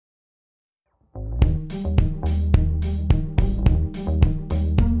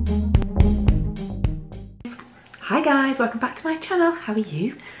Hi guys, welcome back to my channel. How are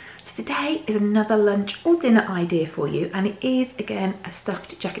you? So today is another lunch or dinner idea for you, and it is again a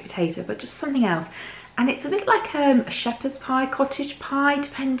stuffed jacket potato, but just something else. And it's a bit like a shepherd's pie, cottage pie,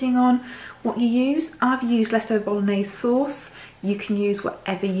 depending on what you use. I've used leftover bolognese sauce. You can use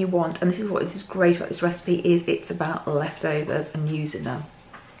whatever you want, and this is great about this recipe is it's about leftovers and using them.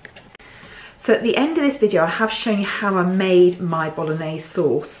 So at the end of this video I have shown you how I made my bolognese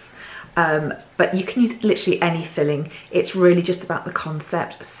sauce. But you can use literally any filling. It's really just about the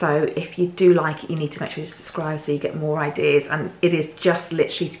concept. So if you do like it, you need to make sure you subscribe so you get more ideas, and it is just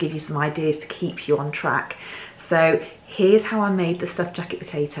literally to give you some ideas to keep you on track. So here's how I made the stuffed jacket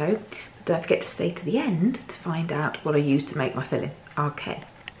potato, but don't forget to stay to the end to find out what I used to make my filling. Okay.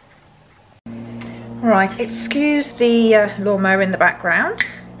 Right, excuse the lawnmower in the background.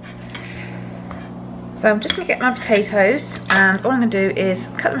 So I'm just going to get my potatoes, and all I'm going to do is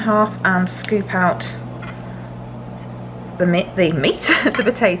cut them in half and scoop out the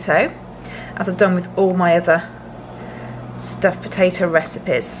potato, as I've done with all my other stuffed potato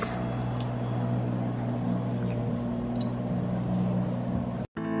recipes.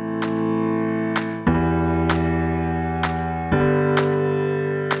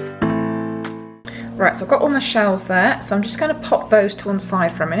 Right, so I've got all my shells there, so I'm just going to pop those to one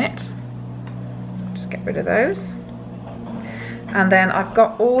side for a minute. Get rid of those, and then I've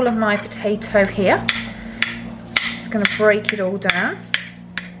got all of my potato here. Just going to break it all down.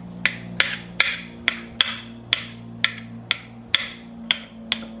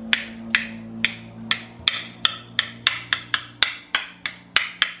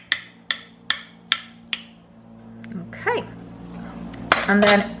 Okay, and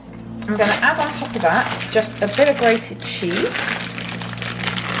then I'm going to add on top of that just a bit of grated cheese.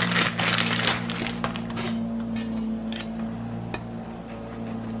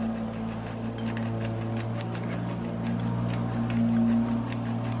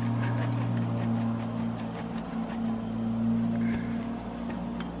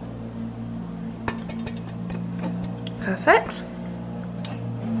 Perfect.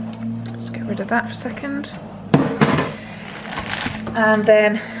 Just get rid of that for a second. And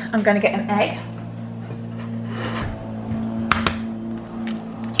then I'm going to get an egg.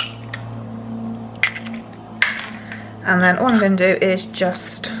 And then all I'm going to do is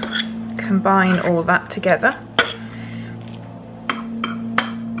just combine all that together.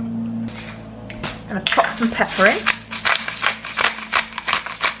 I'm going to pop some pepper in.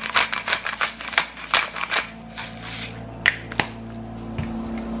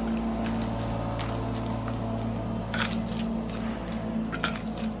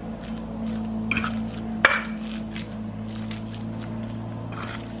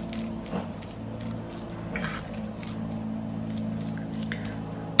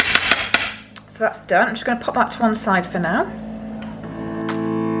 So that's done. I'm just going to pop that to one side for now.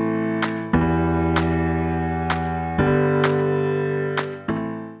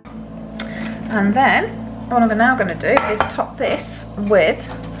 And then what I'm now going to do is top this with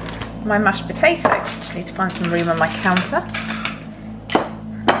my mashed potato. Just need to find some room on my counter.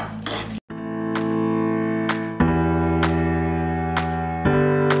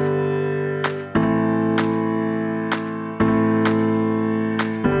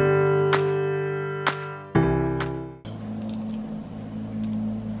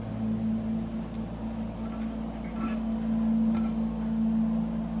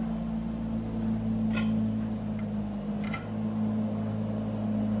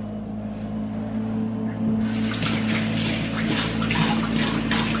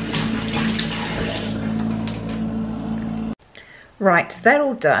 Right, so they're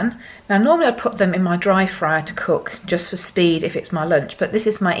all done. Now normally I put them in my dry fryer to cook just for speed if it's my lunch, but this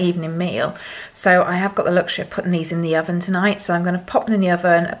is my evening meal. So I have got the luxury of putting these in the oven tonight. So I'm going to pop them in the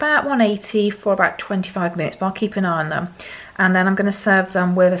oven about 180 for about 25 minutes, but I'll keep an eye on them. And then I'm going to serve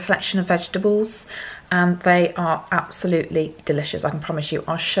them with a selection of vegetables, and they are absolutely delicious. I can promise you.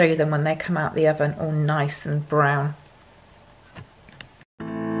 I'll show you them when they come out the oven all nice and brown.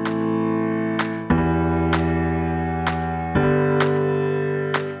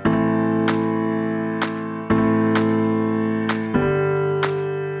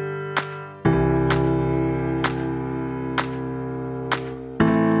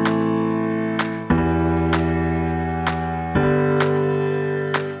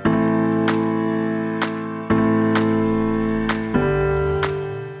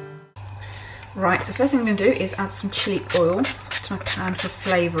 Right, so the first thing I'm going to do is add some chilli oil to my pan for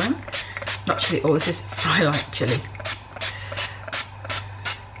flavouring. Not chilli oil, this is fry light chilli,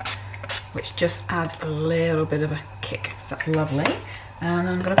 which just adds a little bit of a kick, so that's lovely. And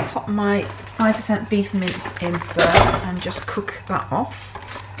I'm going to pop my 5% beef mince in first and just cook that off.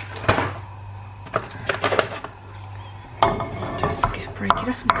 Just break it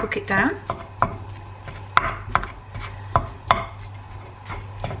up and cook it down.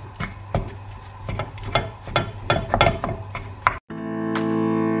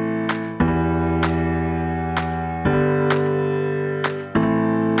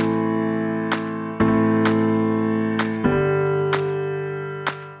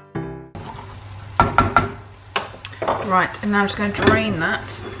 Right, and now I'm just going to drain that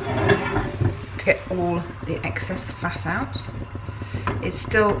to get all the excess fat out. It's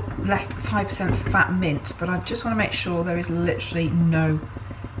still less than 5% fat mince, but I just want to make sure there is literally no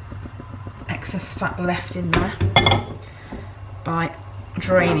excess fat left in there by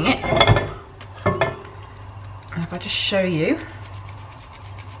draining it. And if I just show you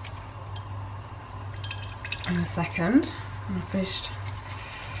in a second, when I've finished,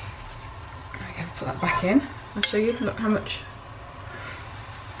 there we go, put that back in. I'll show you, look how much.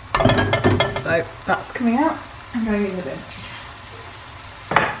 So that's coming out and going in the bin.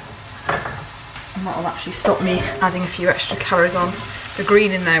 And that will actually stop me adding a few extra calories on the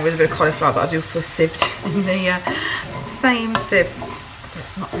green in there with a bit of cauliflower that I'd also sieved in the same sieve. So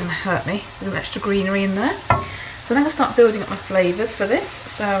it's not going to hurt me. There's some extra greenery in there. So then I'm going to start building up my flavours for this.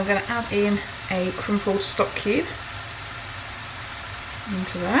 So I'm going to add in a crumpled stock cube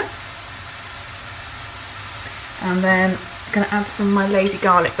into there. And then I'm going to add some of my lazy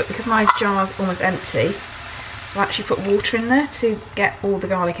garlic, but because my jar is almost empty, I'll actually put water in there to get all the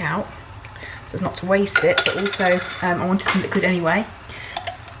garlic out, so as not to waste it, but also I wanted some liquid anyway.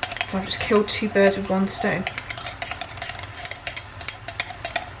 So I've just killed 2 birds with 1 stone.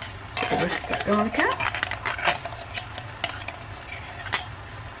 So the rest of that garlic out.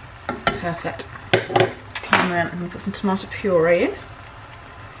 Perfect. And then I'm going to put some tomato puree in.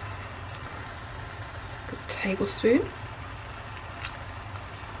 Tablespoon.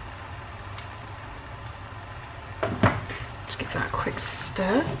 Just give that a quick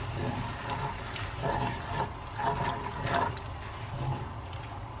stir.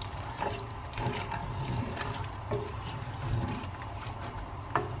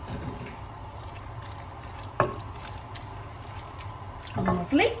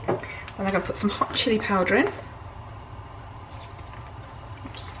 Lovely. Then I'm going to put some hot chili powder in.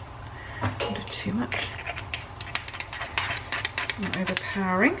 Oops, don't do too much. Not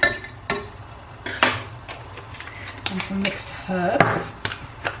overpowering. And some mixed herbs.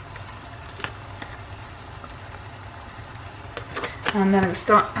 And then I'm going to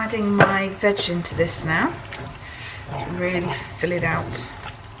start adding my veg into this now. Really fill it out.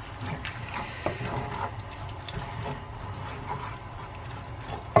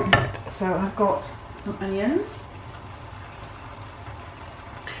 So I've got some onions.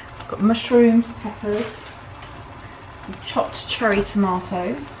 I've got mushrooms, peppers, chopped cherry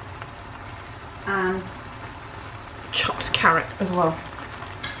tomatoes and chopped carrot as well.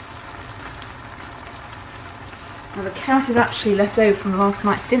 Now the carrot is actually left over from last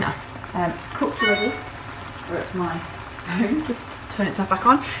night's dinner. It's cooked already. Where's my phone? Just turn itself back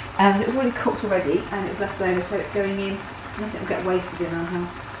on. It was already cooked already and it was left over, so it's going in. Nothing will get wasted in our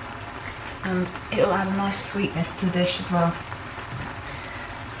house. And it'll add a nice sweetness to the dish as well.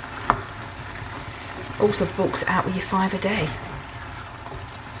 Also bulks it out with your 5 a day.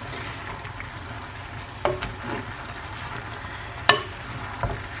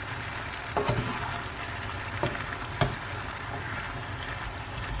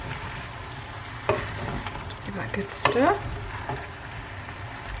 Give that a good stir.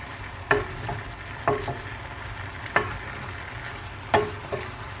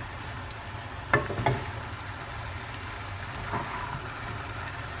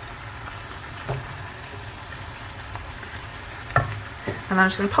 And I'm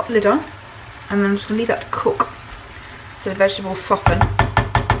just going to pop the lid on and then I'm just going to leave that to cook so the vegetables soften.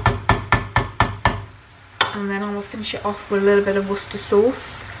 And then I will finish it off with a little bit of Worcester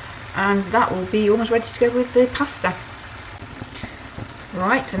sauce and that will be almost ready to go with the pasta.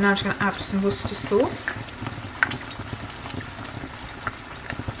 Right, so now I'm just going to add some Worcester sauce.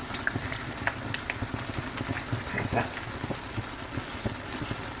 Perfect.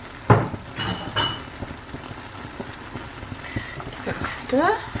 Give that a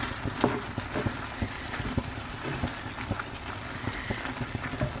stir.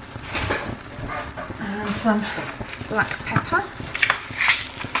 And some black pepper.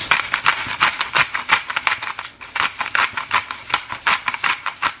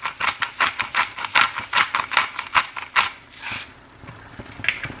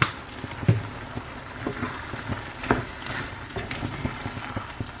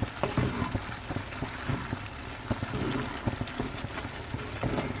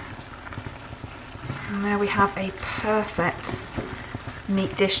 have a perfect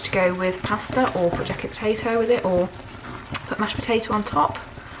meat dish to go with pasta, or put jacket potato with it, or put mashed potato on top,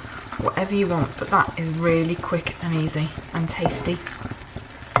 whatever you want. But that is really quick and easy and tasty.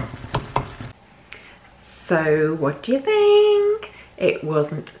 So what do you think? It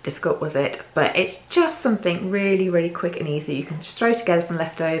wasn't difficult, was it? But it's just something really, really quick and easy. You can just throw together from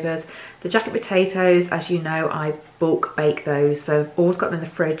leftovers. The jacket potatoes, as you know, I bulk bake those, so I've always got them in the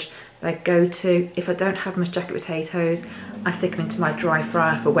fridge. They go to, if I don't have much jacket potatoes, I stick them into my dry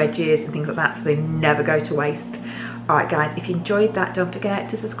fryer for wedges and things like that, so they never go to waste. All right, guys, if you enjoyed that, don't forget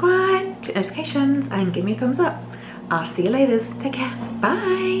to subscribe, click notifications, and give me a thumbs up. I'll see you later. Take care.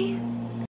 Bye.